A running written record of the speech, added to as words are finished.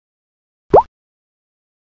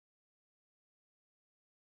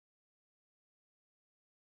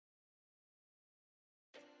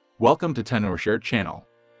Welcome to TenorShare channel.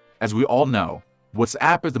 As we all know,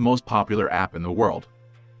 WhatsApp is the most popular app in the world.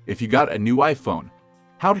 If you got a new iPhone,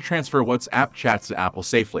 how to transfer WhatsApp chats to Apple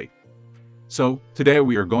safely. So, today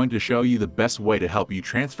we are going to show you the best way to help you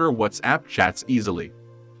transfer WhatsApp chats easily.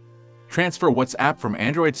 Transfer WhatsApp from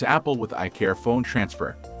Android to Apple with iCarefone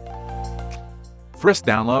Transfer. First,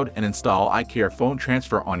 download and install iCarefone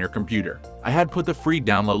Transfer on your computer. I had put the free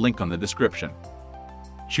download link on the description.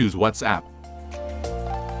 Choose WhatsApp.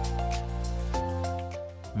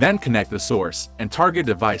 Then connect the source and target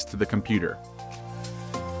device to the computer.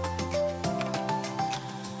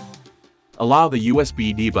 Allow the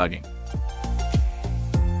USB debugging.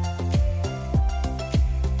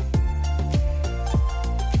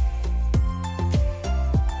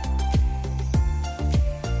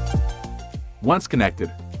 Once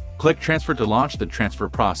connected, click Transfer to launch the transfer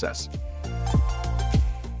process.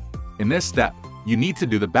 In this step, you need to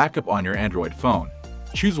do the backup on your Android phone.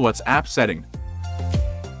 Choose WhatsApp setting.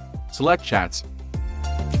 Select Chats.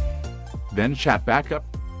 Then Chat Backup.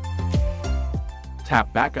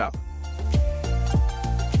 Tap Backup.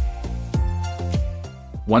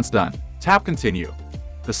 Once done, tap Continue.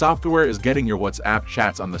 The software is getting your WhatsApp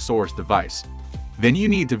chats on the source device. Then you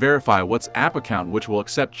need to verify WhatsApp account which will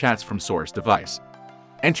accept chats from source device.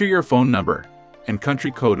 Enter your phone number and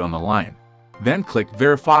country code on the line. Then click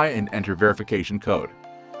Verify and enter verification code.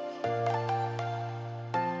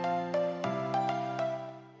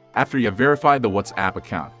 After you have verified the WhatsApp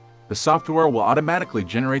account, the software will automatically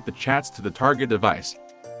generate the chats to the target device.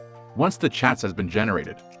 Once the chats has been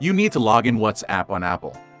generated, you need to log in WhatsApp on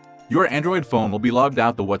Apple. Your Android phone will be logged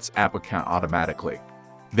out the WhatsApp account automatically.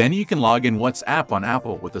 Then you can log in WhatsApp on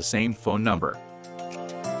Apple with the same phone number.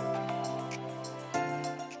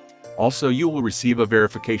 Also, you will receive a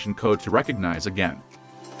verification code to recognize again.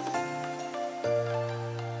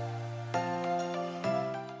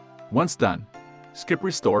 Once done, skip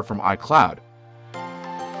Restore from iCloud.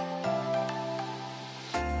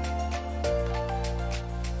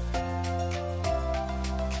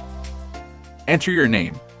 Enter your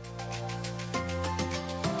name.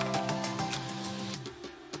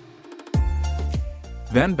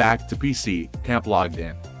 Then back to PC, tap Logged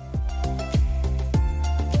In.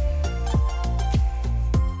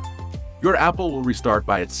 Your Apple will restart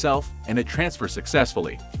by itself and it transfers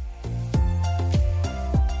successfully.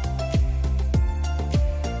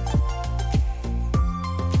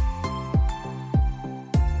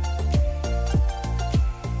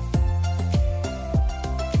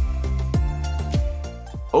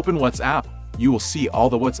 Open WhatsApp, you will see all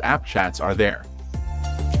the WhatsApp chats are there.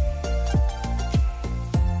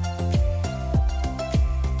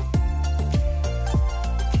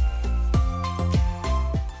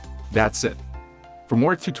 That's it. For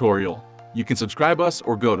more tutorial, you can subscribe us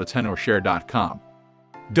or go to tenorshare.com.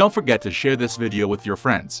 Don't forget to share this video with your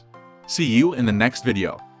friends. See you in the next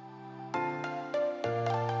video.